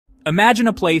Imagine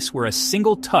a place where a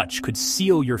single touch could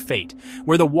seal your fate,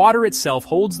 where the water itself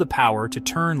holds the power to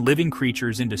turn living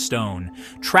creatures into stone,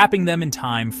 trapping them in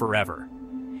time forever.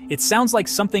 It sounds like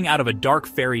something out of a dark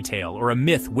fairy tale or a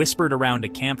myth whispered around a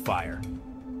campfire.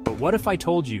 But what if I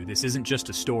told you this isn't just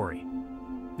a story?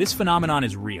 This phenomenon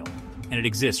is real, and it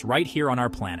exists right here on our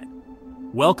planet.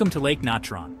 Welcome to Lake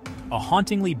Natron, a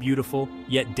hauntingly beautiful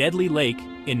yet deadly lake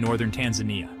in northern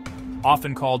Tanzania,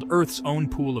 often called Earth's own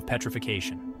pool of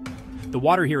petrification. The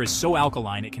water here is so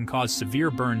alkaline it can cause severe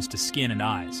burns to skin and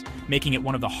eyes, making it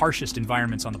one of the harshest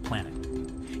environments on the planet.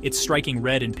 Its striking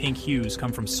red and pink hues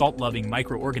come from salt-loving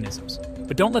microorganisms.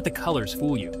 But don't let the colors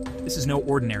fool you. This is no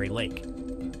ordinary lake.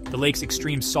 The lake's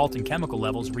extreme salt and chemical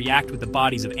levels react with the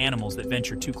bodies of animals that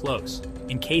venture too close,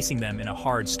 encasing them in a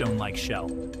hard stone-like shell.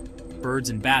 Birds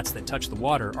and bats that touch the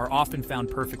water are often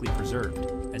found perfectly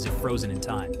preserved, as if frozen in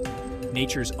time.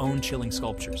 Nature's own chilling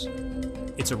sculptures.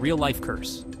 It's a real-life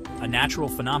curse, a natural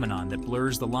phenomenon that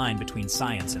blurs the line between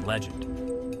science and legend.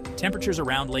 Temperatures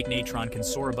around Lake Natron can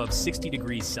soar above 60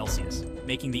 degrees Celsius,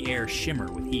 making the air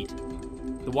shimmer with heat.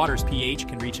 The water's pH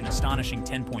can reach an astonishing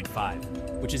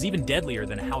 10.5, which is even deadlier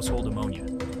than household ammonia.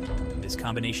 This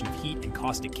combination of heat and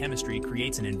caustic chemistry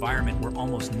creates an environment where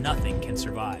almost nothing can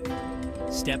survive.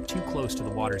 Step too close to the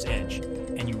water's edge,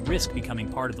 and you risk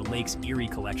becoming part of the lake's eerie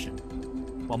collection.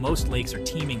 While most lakes are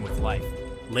teeming with life,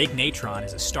 Lake Natron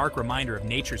is a stark reminder of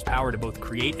nature's power to both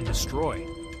create and destroy.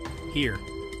 Here,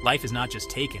 life is not just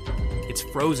taken, it's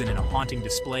frozen in a haunting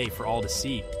display for all to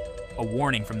see, a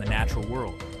warning from the natural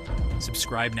world.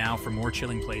 Subscribe now for more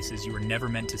chilling places you were never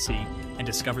meant to see, and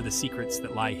discover the secrets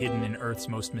that lie hidden in Earth's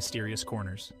most mysterious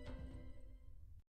corners.